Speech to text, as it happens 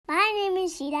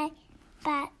Rashida,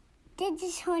 but this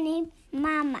is her name,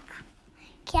 Mama.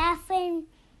 Catherine.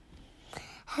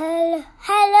 Hello.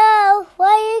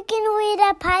 Well, you can read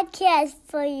a podcast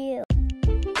for you.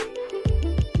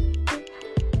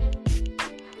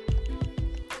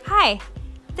 Hi,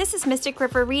 this is Mystic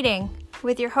River Reading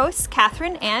with your hosts,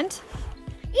 Catherine and...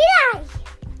 Eli!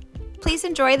 Please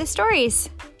enjoy the stories.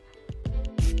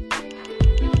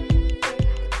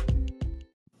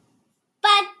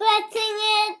 But blessing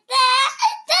it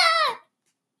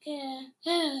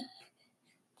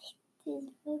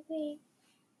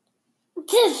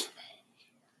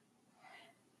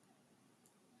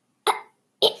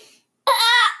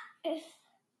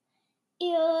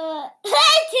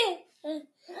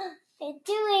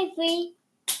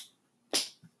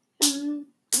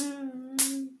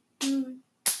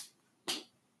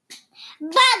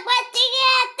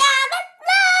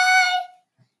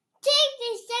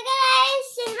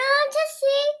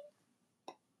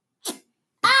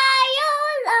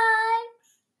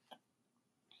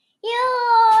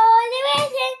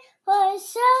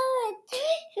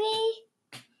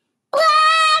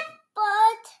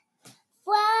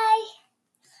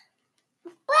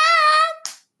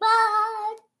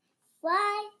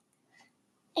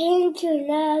into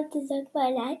love to the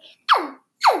twilight.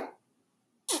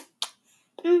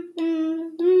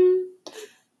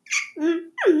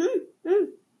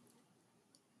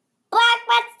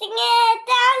 Blackbird singing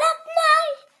down of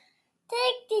night.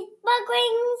 Take these bug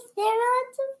wings, they're on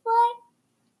to fly.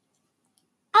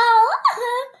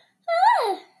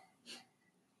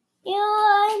 You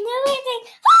are waiting.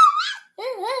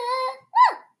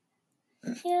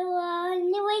 You are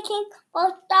only waiting for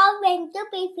starving to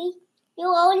be free. You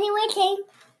are only waiting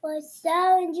for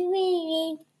sound to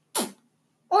reading.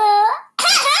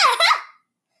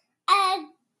 And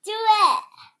do it.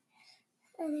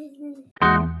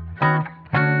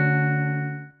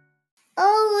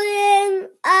 In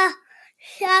a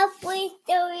Subway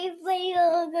story for you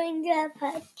going to a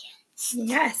podcast.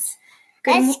 Yes.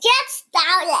 Let's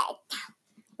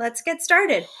Let's get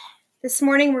started. This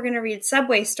morning we're going to read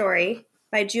Subway Story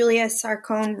by Julia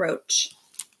Sarcone Roach.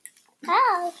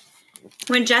 Oh.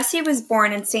 When Jessie was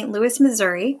born in St. Louis,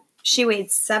 Missouri, she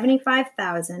weighed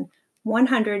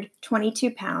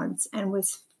 75,122 pounds and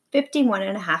was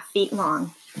 51.5 feet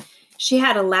long. She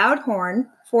had a loud horn,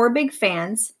 4 big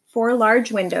fans, 4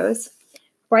 large windows,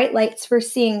 bright lights for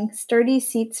seeing, sturdy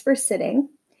seats for sitting,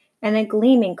 and a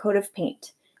gleaming coat of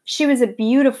paint. She was a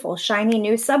beautiful, shiny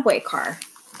new subway car.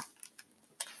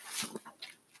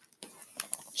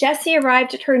 Jessie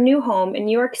arrived at her new home in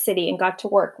New York City and got to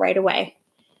work right away.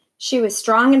 She was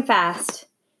strong and fast.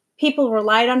 People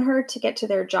relied on her to get to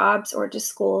their jobs or to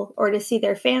school or to see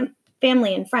their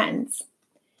family and friends.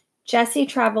 Jessie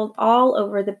traveled all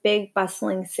over the big,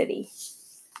 bustling city.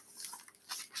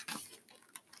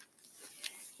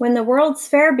 When the World's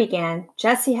Fair began,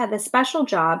 Jessie had the special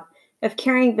job of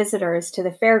carrying visitors to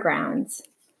the fairgrounds.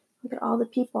 Look at all the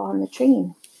people on the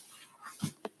train.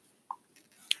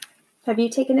 Have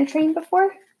you taken a train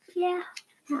before? Yeah.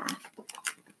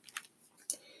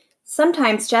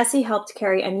 Sometimes Jessie helped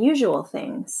carry unusual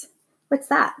things. What's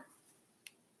that?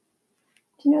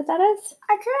 Do you know what that is?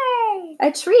 A train.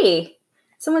 A tree.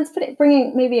 Someone's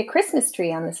bringing maybe a Christmas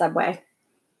tree on the subway.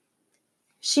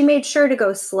 She made sure to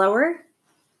go slower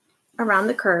around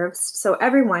the curves so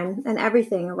everyone and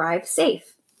everything arrived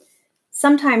safe.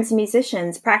 Sometimes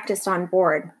musicians practiced on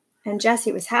board, and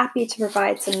Jessie was happy to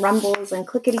provide some rumbles and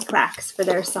clickety-clacks for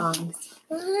their songs.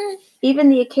 Even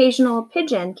the occasional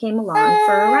pigeon came along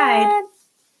for a ride. 1,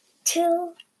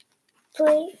 2,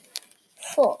 3,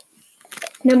 4.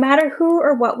 No matter who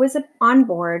or what was on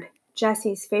board,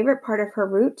 Jessie's favorite part of her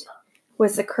route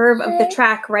was the curve of the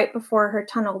track right before her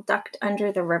tunnel ducked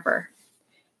under the river.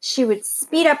 She would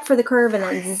speed up for the curve and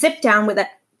then zip down with a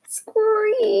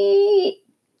screech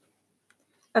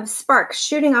of sparks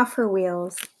shooting off her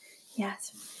wheels.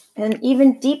 Yes, and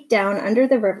even deep down under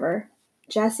the river,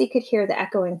 Jessie could hear the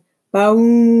echoing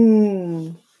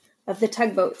boom of the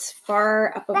tugboats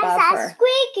far up above That's her.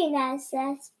 Squeaking as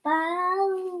says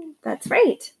boom. That's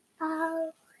right.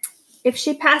 Oh. If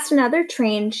she passed another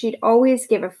train, she'd always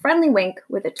give a friendly wink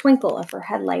with a twinkle of her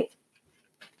headlight.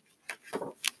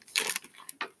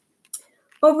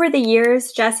 Over the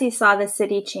years, Jessie saw the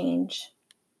city change,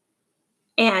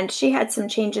 and she had some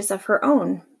changes of her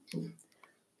own.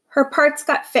 Her parts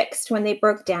got fixed when they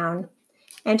broke down,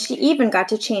 and she even got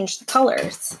to change the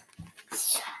colors.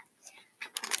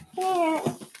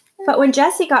 But when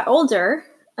Jessie got older,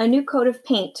 a new coat of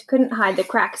paint couldn't hide the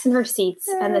cracks in her seats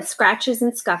and the scratches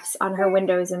and scuffs on her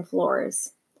windows and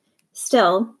floors.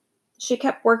 Still, She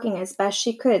kept working as best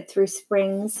she could through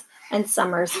springs and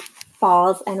summers,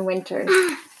 falls and winters.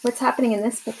 What's happening in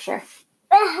this picture?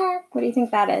 What do you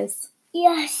think that is?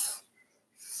 Yes.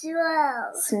 Snow.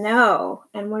 Snow.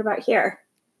 And what about here?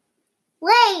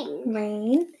 Rain.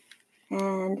 Rain.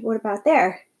 And what about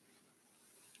there?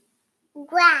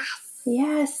 Grass.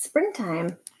 Yes,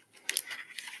 springtime.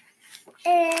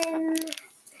 And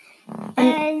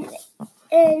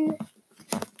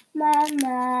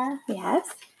Mama. Yes.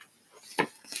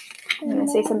 You want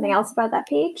to say something else about that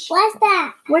page? What's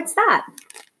that? What's that?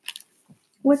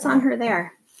 What's on her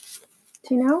there?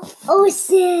 Do you know?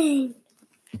 Ocean.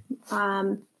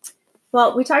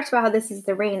 Well, we talked about how this is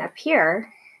the rain up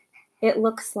here. It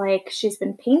looks like she's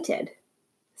been painted.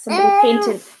 Somebody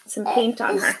painted some paint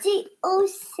on her. It's the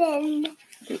ocean.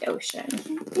 The ocean.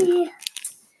 Yeah.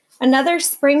 Another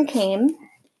spring came,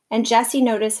 and Jessie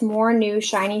noticed more new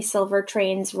shiny silver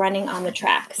trains running on the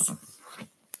tracks.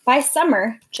 By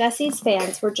summer, Jessie's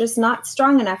fans were just not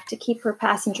strong enough to keep her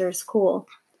passengers cool.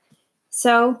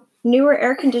 So, newer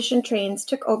air-conditioned trains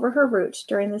took over her route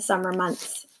during the summer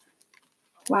months.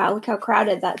 Wow, look how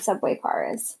crowded that subway car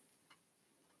is.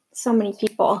 So many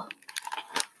people.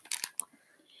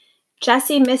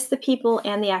 Jessie missed the people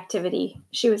and the activity.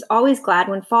 She was always glad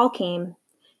when fall came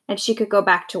and she could go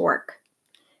back to work.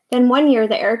 Then one year,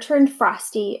 the air turned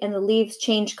frosty and the leaves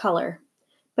changed color,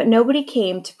 but nobody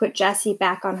came to put Jessie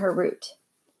back on her route.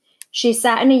 She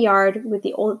sat in a yard with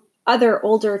the other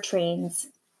older trains.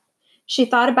 She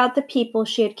thought about the people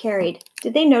she had carried.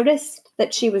 Did they notice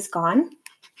that she was gone?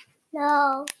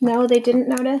 No. No, they didn't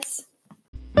notice.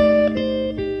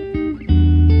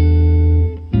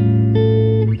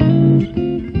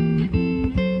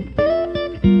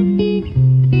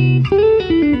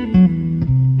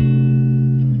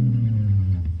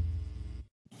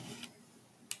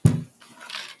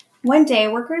 One day,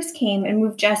 workers came and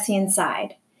moved Jessie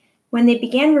inside. When they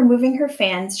began removing her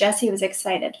fans, Jessie was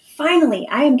excited. Finally,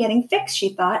 I am getting fixed, she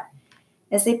thought.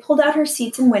 As they pulled out her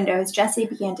seats and windows, Jessie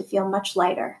began to feel much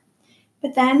lighter.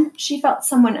 But then she felt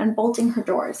someone unbolting her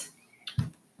doors.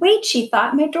 Wait, she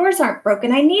thought, my doors aren't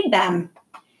broken, I need them.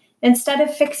 Instead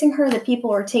of fixing her, the people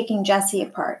were taking Jessie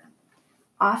apart.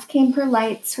 Off came her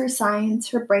lights, her signs,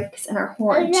 her brakes, and her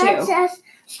horn, too. It says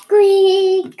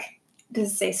squeak.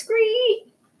 Does it say squeak?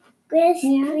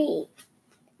 Squeak.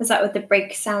 Is that what the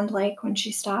brakes sound like when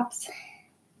she stops?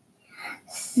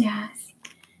 Yes.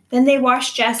 Then they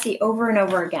washed Jessie over and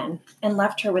over again and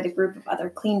left her with a group of other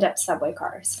cleaned-up subway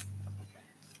cars.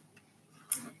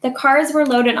 The cars were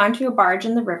loaded onto a barge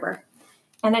in the river,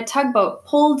 and a tugboat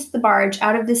pulled the barge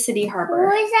out of the city harbor.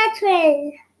 Where's that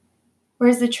train?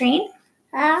 Where's the train?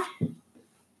 Huh?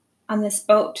 On this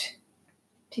boat.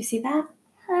 Do you see that?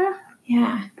 Huh?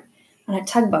 Yeah, on a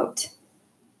tugboat.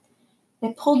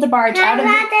 They pulled the barge out of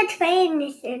the train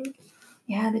is in.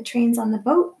 Yeah, the train's on the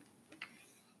boat.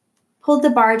 Pulled the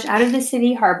barge out of the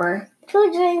city harbor.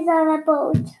 2 trains on a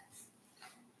boat.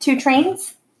 2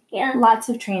 trains? Yeah. Lots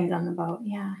of trains on the boat,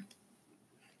 yeah.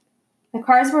 The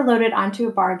cars were loaded onto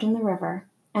a barge in the river,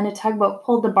 and a tugboat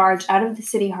pulled the barge out of the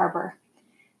city harbor.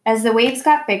 As the waves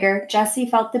got bigger, Jessie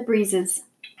felt the breezes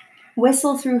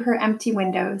whistle through her empty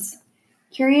windows.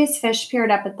 Curious fish peered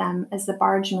up at them as the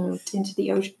barge moved into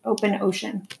the open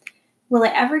ocean. Will I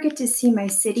ever get to see my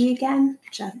city again?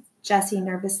 Jessie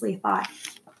nervously thought.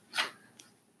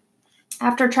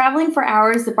 After traveling for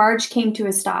hours, the barge came to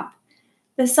a stop.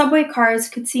 The subway cars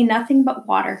could see nothing but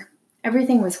water.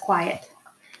 Everything was quiet.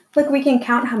 Look, we can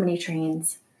count how many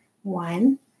trains.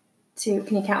 1, 2,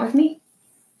 can you count with me?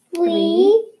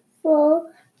 3, 4,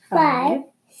 5,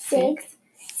 6,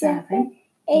 7,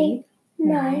 8,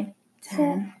 9,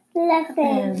 10,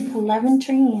 11, 11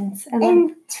 trains.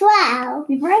 and 12.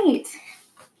 You're right.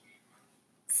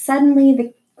 Suddenly,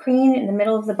 the crane in the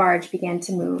middle of the barge began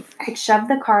to move. It shoved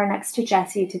the car next to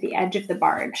Jessie to the edge of the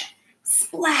barge.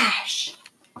 Splash!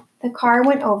 The car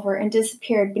went over and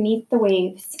disappeared beneath the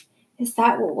waves. Is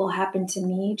that what will happen to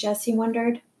me? Jessie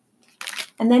wondered.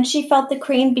 And then she felt the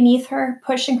crane beneath her,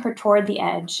 pushing her toward the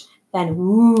edge. Then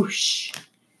whoosh!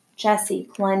 Jessie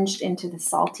plunged into the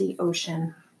salty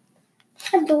ocean.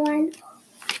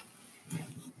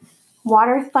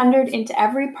 Water thundered into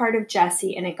every part of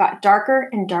Jessie, and it got darker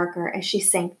and darker as she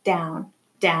sank down,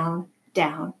 down,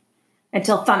 down,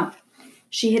 until thump,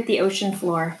 she hit the ocean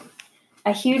floor.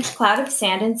 A huge cloud of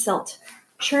sand and silt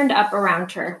churned up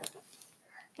around her.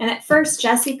 And at first,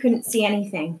 Jessie couldn't see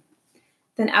anything.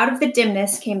 Then out of the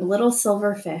dimness came a little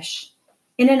silver fish.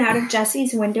 In and out of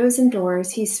Jessie's windows and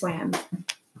doors he swam.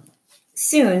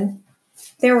 Soon,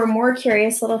 there were more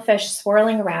curious little fish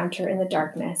swirling around her in the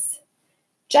darkness.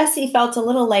 Jessie felt a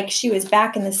little like she was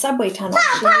back in the subway tunnel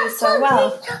she knew so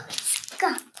well.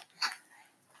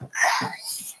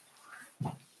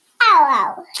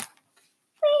 Ow.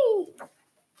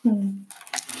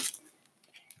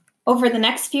 Over the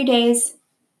next few days,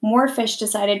 more fish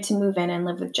decided to move in and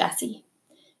live with Jessie.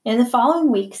 In the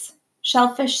following weeks,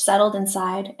 shellfish settled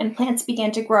inside and plants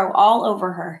began to grow all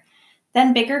over her.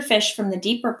 Then bigger fish from the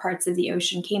deeper parts of the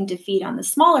ocean came to feed on the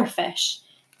smaller fish.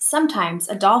 Sometimes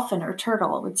a dolphin or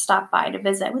turtle would stop by to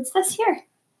visit. What's this here?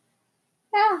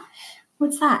 Oh,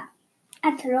 What's that?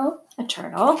 a turtle. A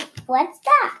turtle. What's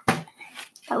that?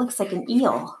 That looks like an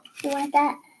eel. What's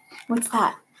that? What's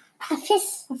that? A fish.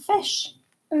 A fish.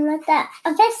 What's that?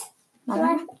 A fish.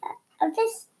 Another? What's that? A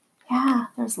fish. Yeah,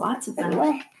 there's lots of them.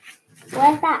 What's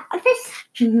that? A fish.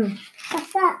 Mm-hmm.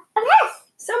 What's that? A fish.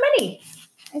 So many.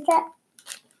 What's that?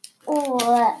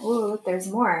 Oh, Ooh, look, there's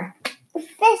more. fish.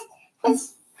 Fish. Fish.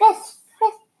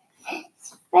 Fish. Fish.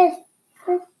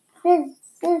 Fish. Fish.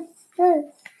 Fish. Fish.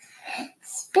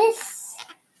 Fish.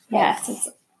 Yes, it's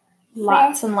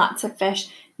lots and lots of fish.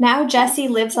 Now Jessie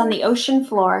lives on the ocean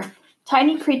floor.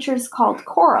 Tiny creatures called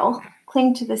coral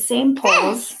cling to the same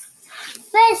poles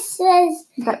Fish.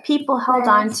 that people held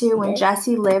on to when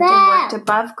Jessie lived and worked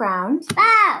above ground.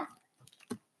 Wow.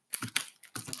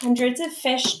 Hundreds of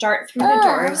fish dart through the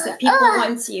doors that people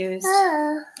once used.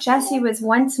 Jessie was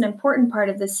once an important part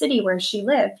of the city where she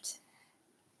lived.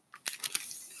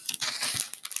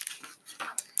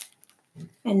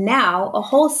 And now a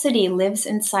whole city lives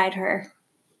inside her.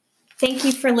 Thank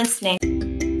you for listening.